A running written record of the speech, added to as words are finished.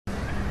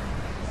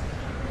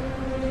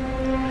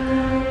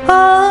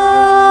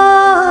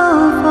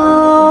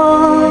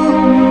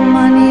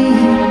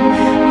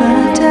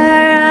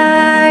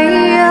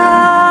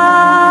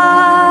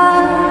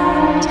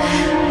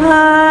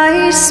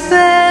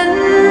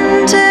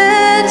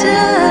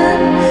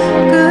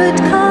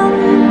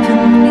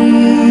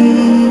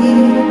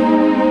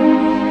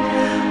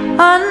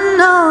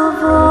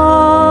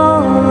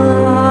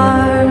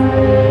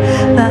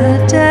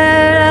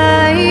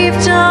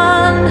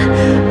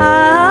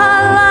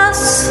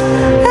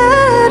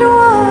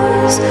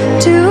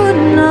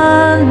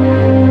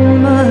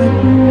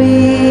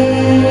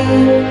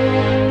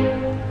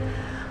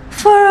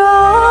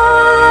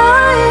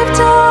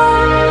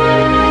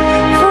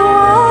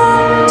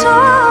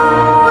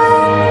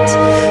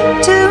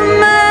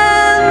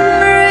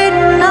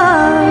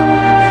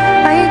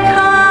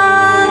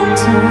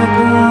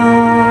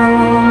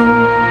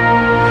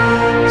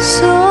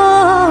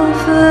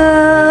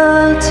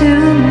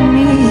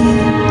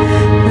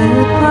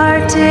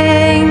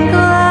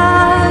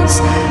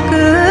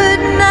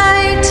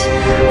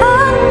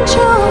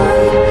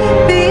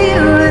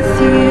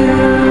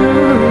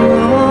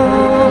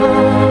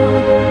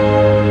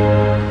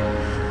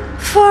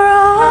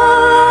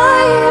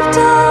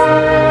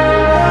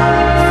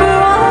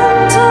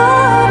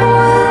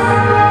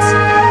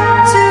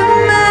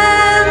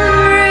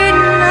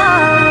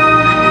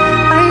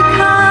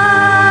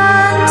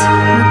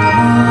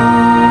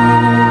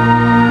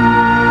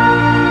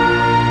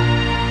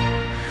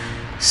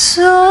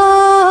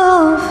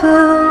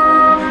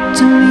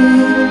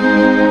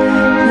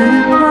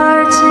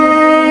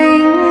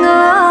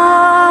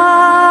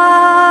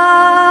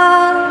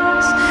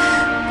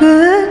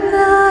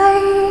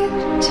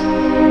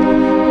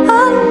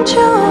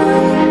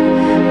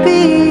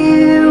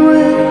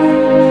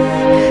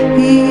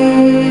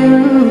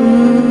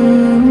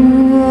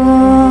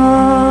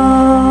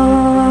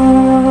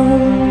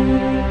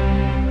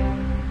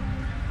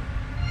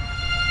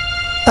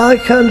I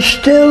can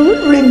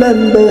still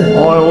remember.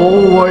 I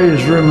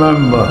always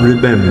remember.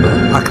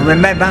 I can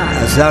remember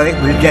as though it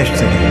was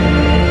yesterday.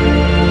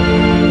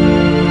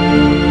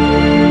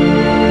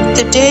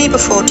 The day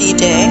before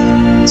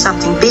D-Day,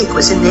 something big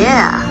was in the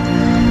air.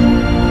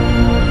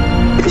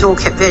 It was all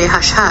kept very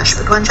hush-hush,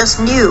 but one just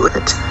knew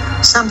that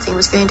something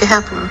was going to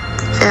happen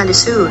fairly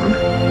soon.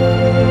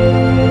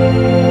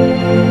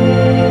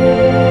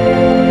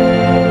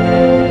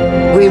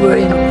 We were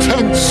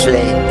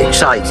intensely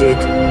excited,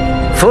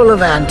 full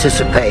of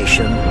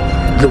anticipation.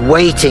 The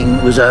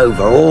waiting was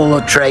over, all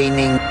the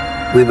training.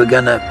 We were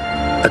going to,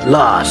 at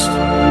last,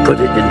 put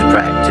it into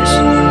practice.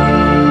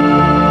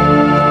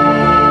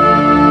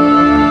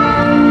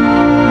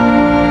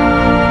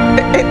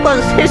 It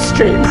was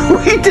history.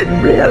 We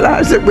didn't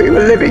realise that we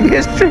were living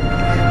history.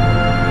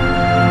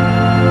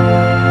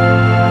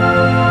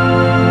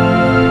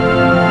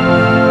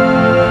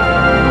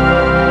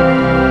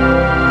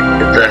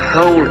 The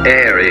whole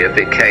area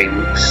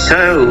became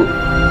so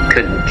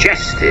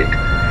congested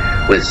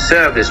with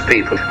service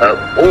people of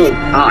all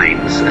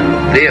kinds and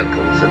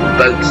vehicles and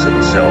boats and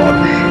so on.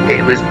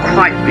 It was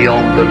quite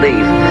beyond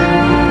belief.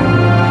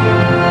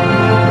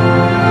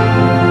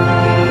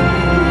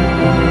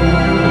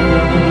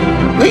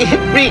 We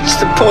had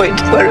reached the point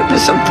where it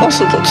was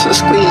impossible to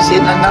squeeze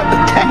in another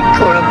tank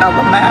or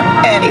another man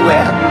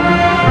anywhere.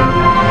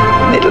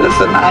 Middle of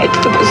the night,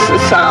 there was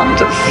the sound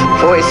of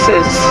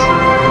voices,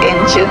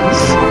 engines,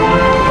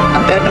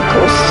 and then, of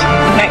course,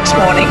 the next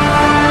morning,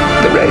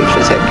 the road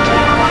was empty.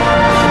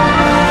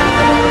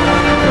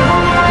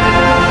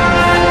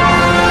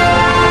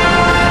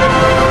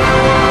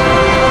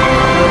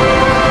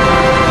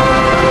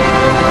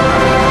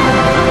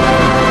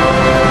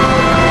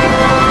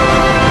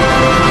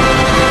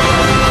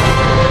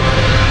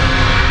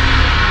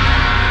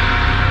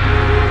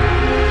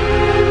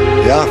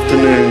 The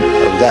afternoon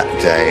of that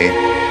day,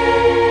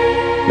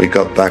 we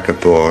got back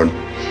aboard.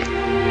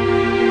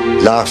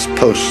 Last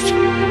post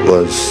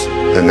was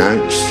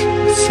announced.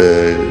 It's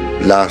the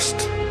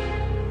last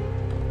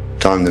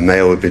time the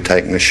mail would be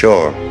taken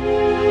ashore. We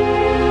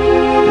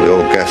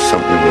all guessed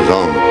something was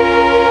on,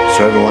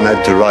 so everyone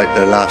had to write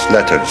their last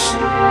letters.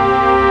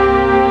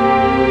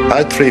 I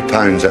had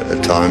 £3 at the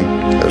time.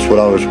 That's what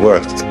I was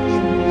worth.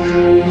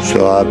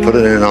 So I put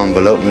it in an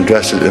envelope and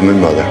addressed it to my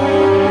mother.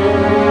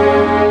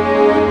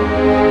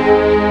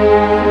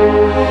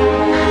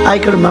 I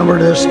can remember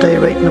this day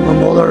writing to my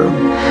mother,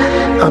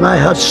 and I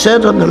had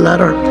said in the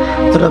letter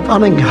that if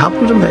anything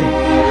happened to me,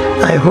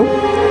 I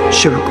hope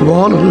she would go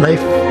on in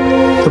life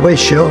the way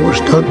she always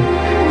done,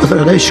 with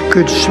a nice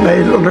good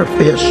smile on her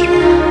face,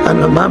 and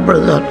remember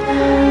that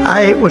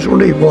I was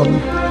only one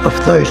of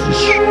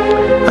thousands,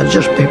 and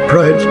just be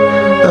proud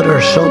that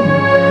her son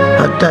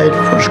had died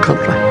for his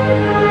country.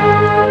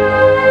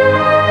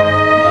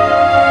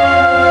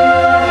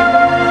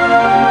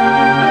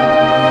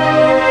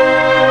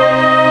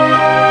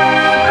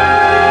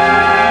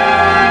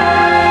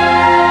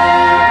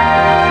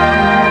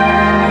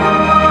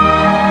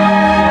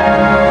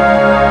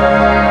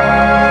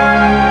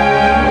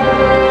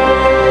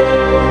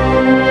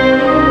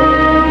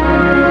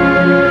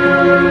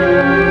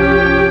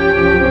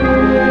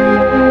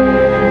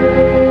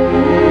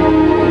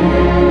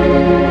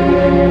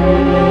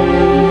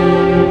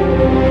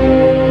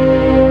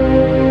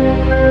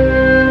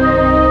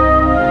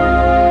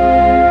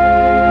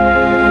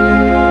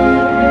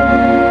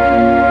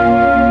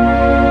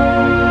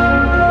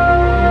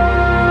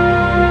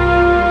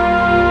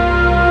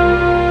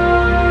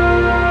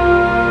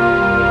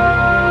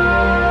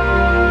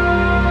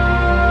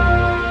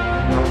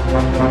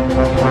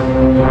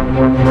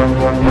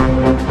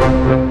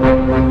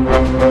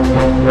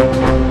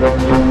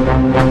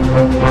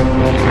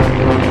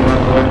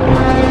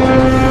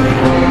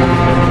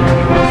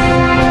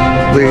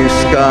 The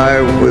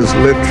sky was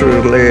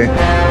literally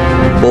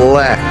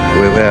black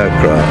with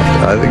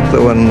aircraft. I think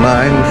there were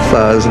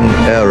 9,000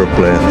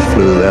 aeroplanes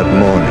flew that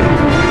morning.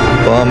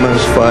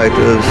 Bombers,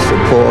 fighters,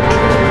 support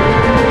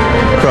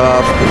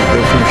craft of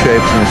different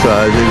shapes and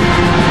sizes.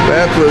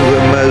 That was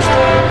the most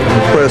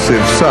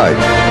impressive sight.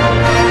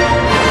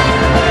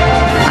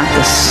 And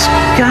the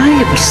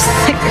sky was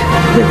thick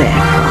with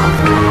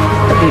aircraft.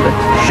 And we were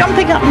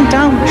jumping up and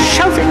down,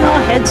 shouting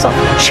our heads off,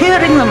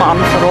 cheering them on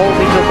for all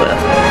we were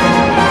worth.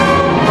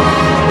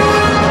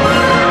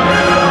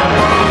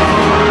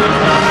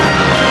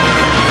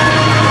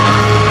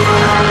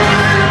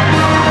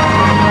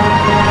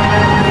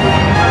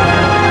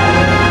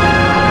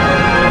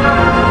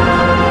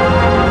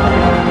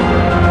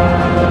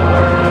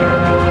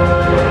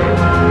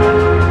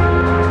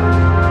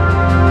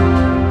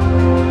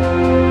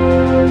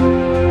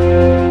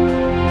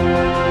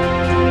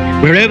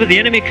 We're over the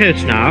enemy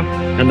coast now,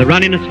 and the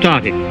running has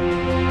started.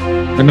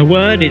 And the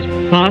word is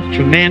passed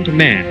from man to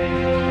man.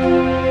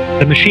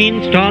 The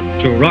machine starts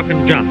to rock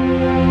and jump.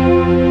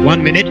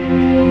 1 minute,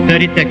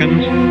 30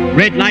 seconds,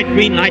 red light,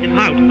 green light, and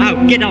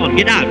out, get on,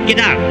 get out, get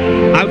out.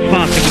 Out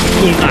faster with the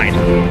full light.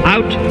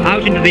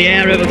 Out into the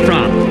air over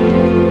France.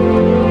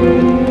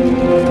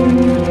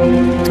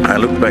 I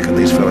look back at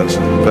these fellows,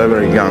 very,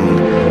 very young.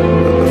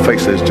 The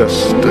faces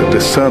just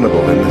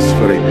discernible in this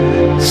very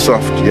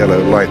soft yellow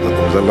light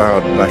that was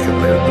allowed back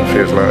at the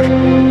fuselage.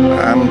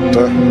 And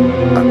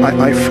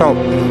I felt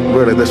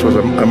really this was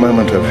a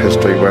moment of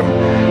history when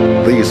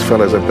these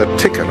fellows in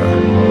particular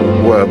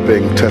were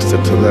being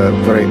tested to their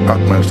very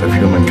utmost of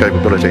human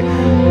capability.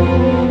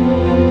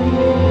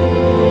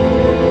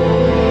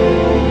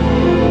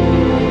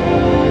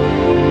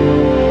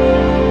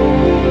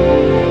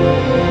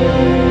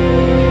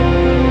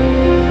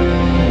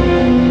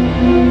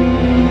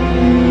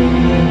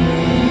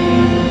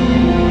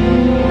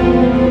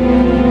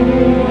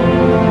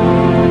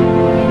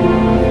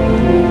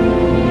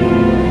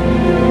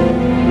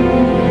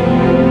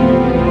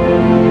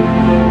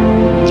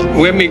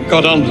 When we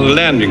got onto the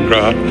landing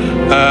ground,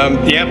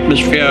 the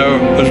atmosphere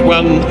was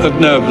one of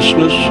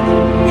nervousness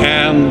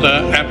and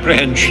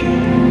apprehension.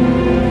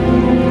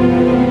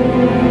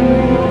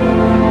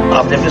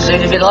 I've never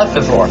seen it in life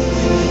before.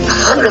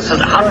 Hundreds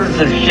and hundreds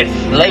of ships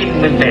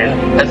laden with men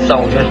and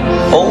soldiers,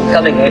 all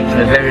coming out to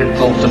the various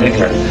ports of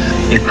England.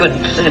 You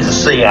couldn't see the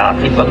sea out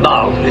for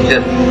miles, it was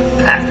just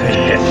packed with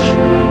ships.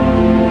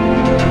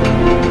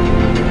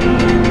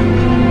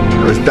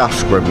 It was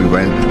dusk when we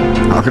went.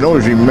 I can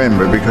always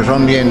remember because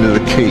on the end of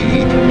the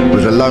quay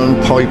was a lone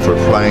piper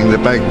playing the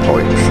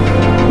bagpipes,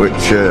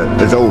 which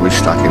has always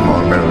stuck in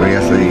my memory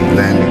as the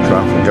landing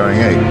craft were going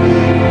out.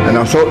 And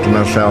I thought to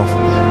myself,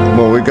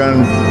 well, we're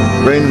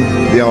in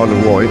the Isle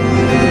of Wight,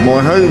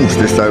 my home's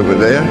just over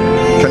there,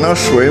 can I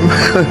swim?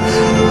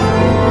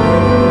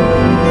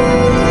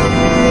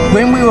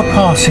 When we were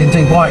passing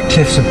the White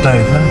Cliffs of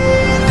Dover,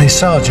 the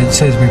sergeant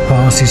says we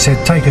passed, he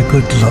said, take a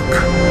good look,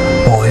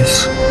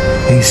 boys.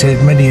 He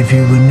said, many of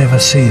you will never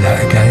see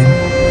that again.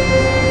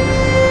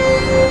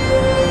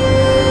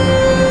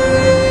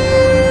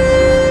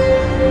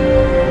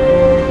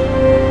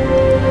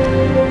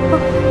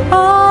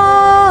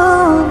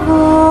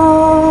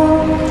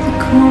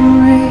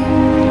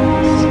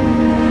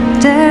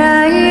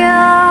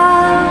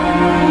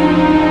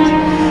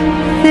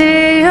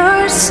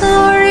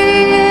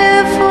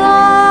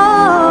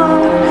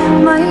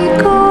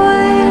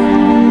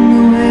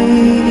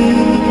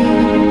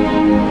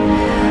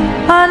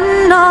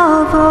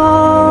 Of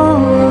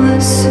all the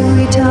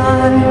sweet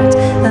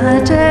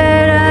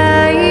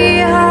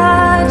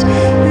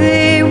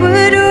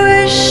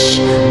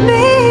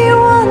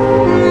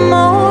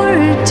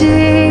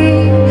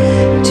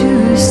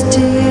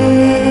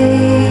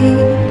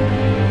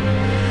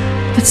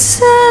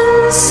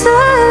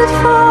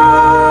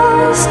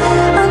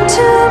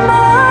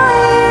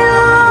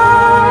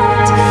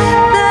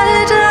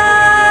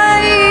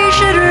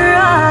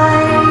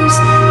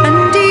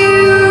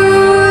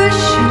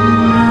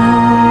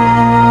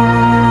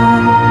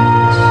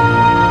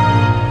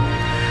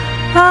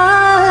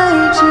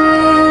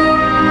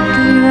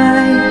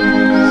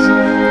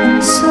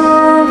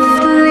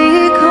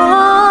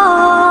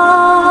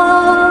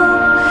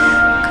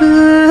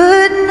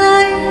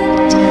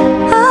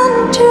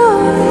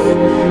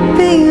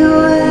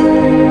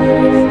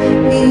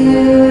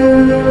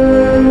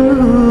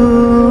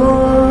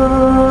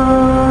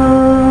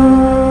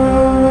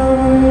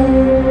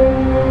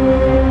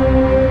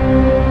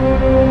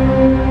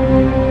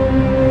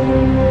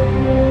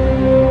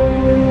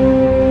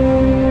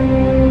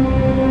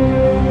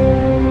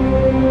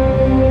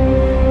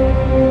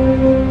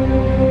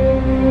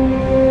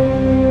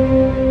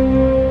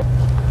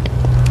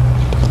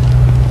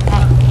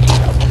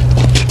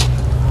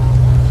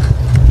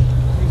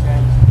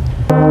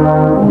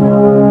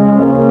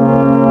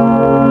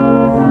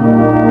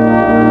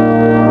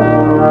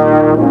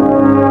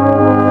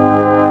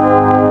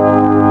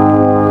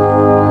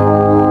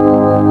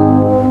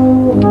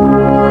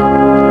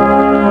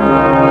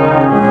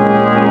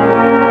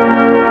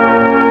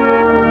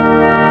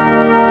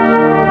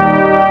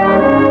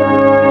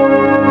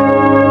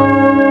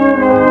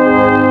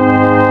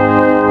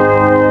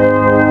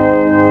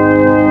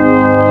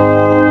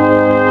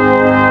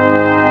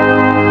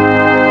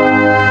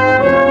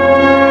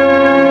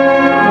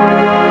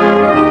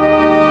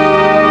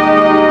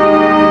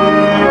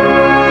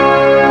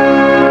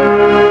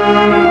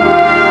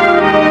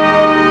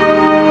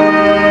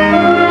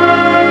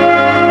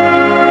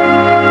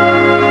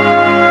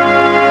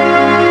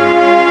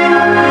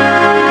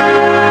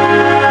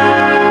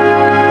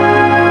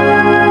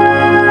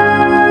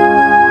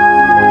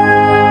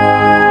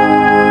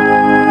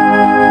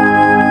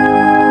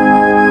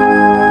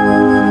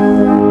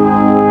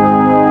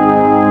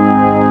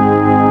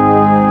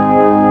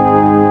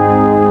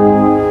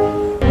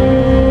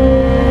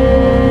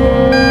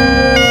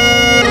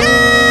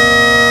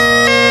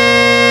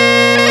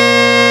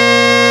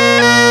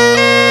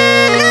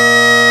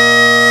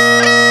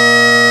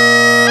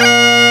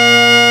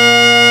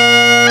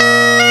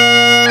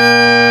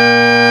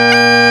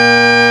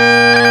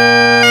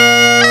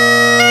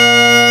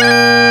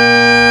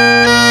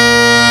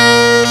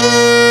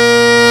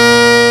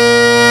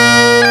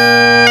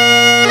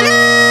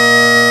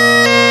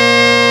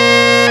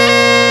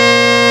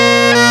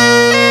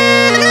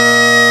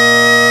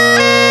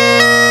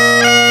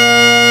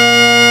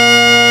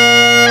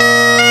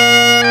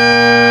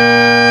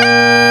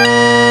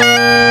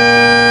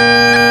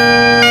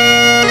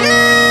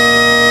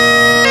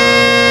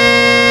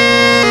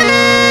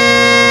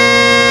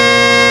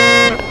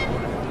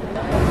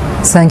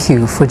Thank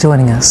you for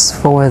joining us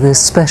for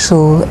this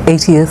special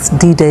 80th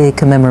D-Day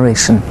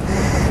commemoration.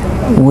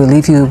 We'll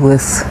leave you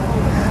with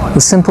the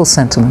simple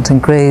sentiment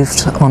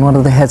engraved on one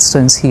of the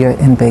headstones here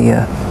in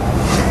Bayeux.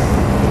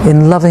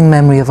 In loving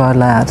memory of our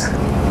lad,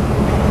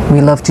 we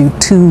loved you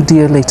too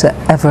dearly to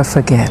ever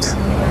forget.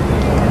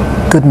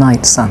 Good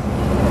night, son.